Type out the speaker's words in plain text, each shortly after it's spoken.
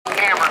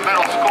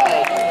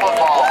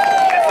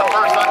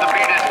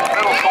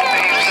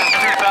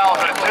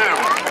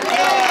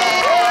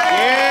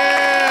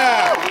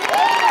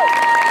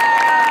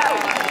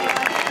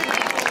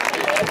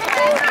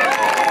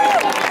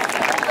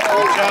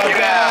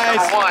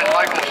guys. Number 1,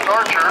 Michael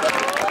Starcher.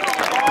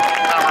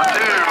 Number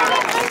 2,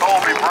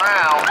 Colby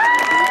Brown.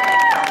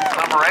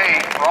 Number 8,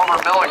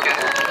 Robert Milliken.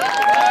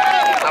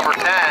 Number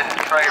 10,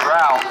 Trey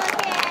Rouse.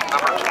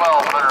 Number 12,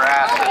 Hunter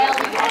Aston.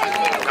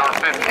 Number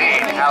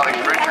 15, Alex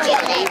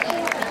Richardson.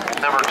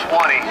 Number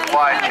 20,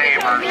 Wyatt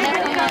Chambers.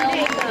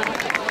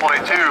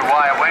 22,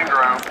 Wyatt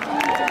Wingrove.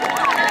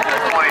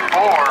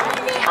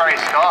 24, Trey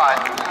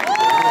Scott. 32,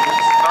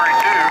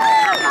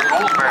 Cooper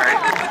Gouldsberry.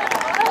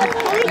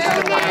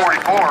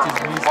 44,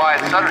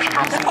 Wyatt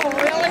Sutterstrom.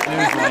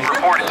 Number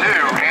 42,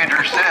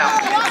 Andrew Sims.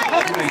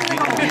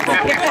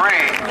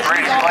 53,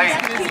 Brady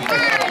Clayton.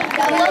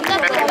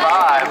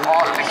 55,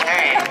 Austin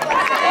Kane. 52,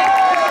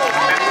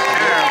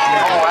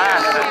 Cole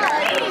Aston.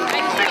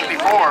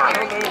 64,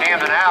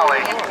 Camden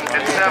Alley.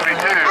 And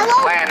 72,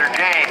 Lander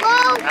James.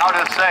 And I'll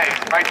just say,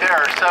 right there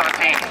are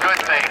 17 good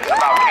things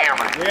about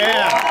Cameron.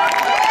 Yeah.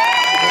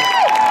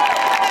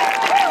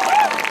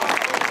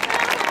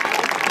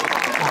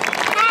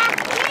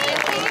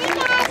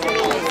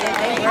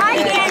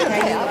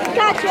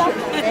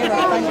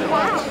 Gotcha.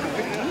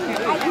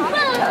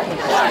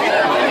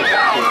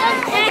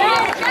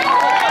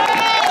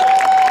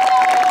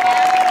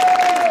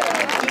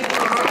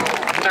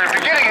 So if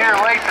you're getting here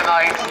late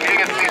tonight, you didn't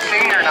get to see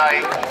senior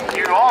night,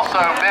 you also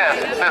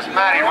missed Miss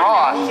Maddie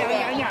Ross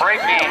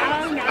breaking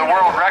the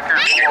world record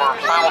for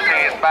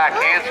simultaneous back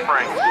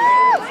handsprings.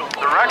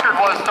 The record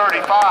was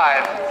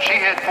 35, she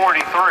hit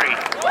 43.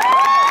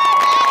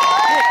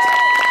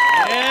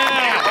 Yeah.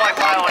 You can probably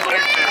file on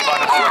YouTube by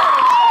the way.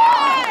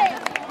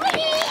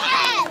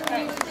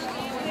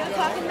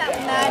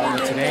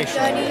 Today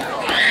show. 43.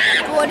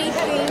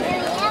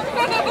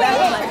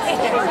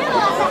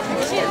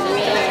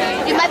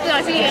 You might be able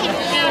to see it.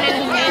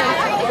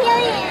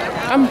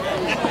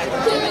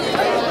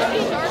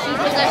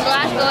 The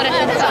last goal to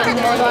hit the button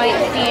was like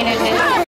seeing it.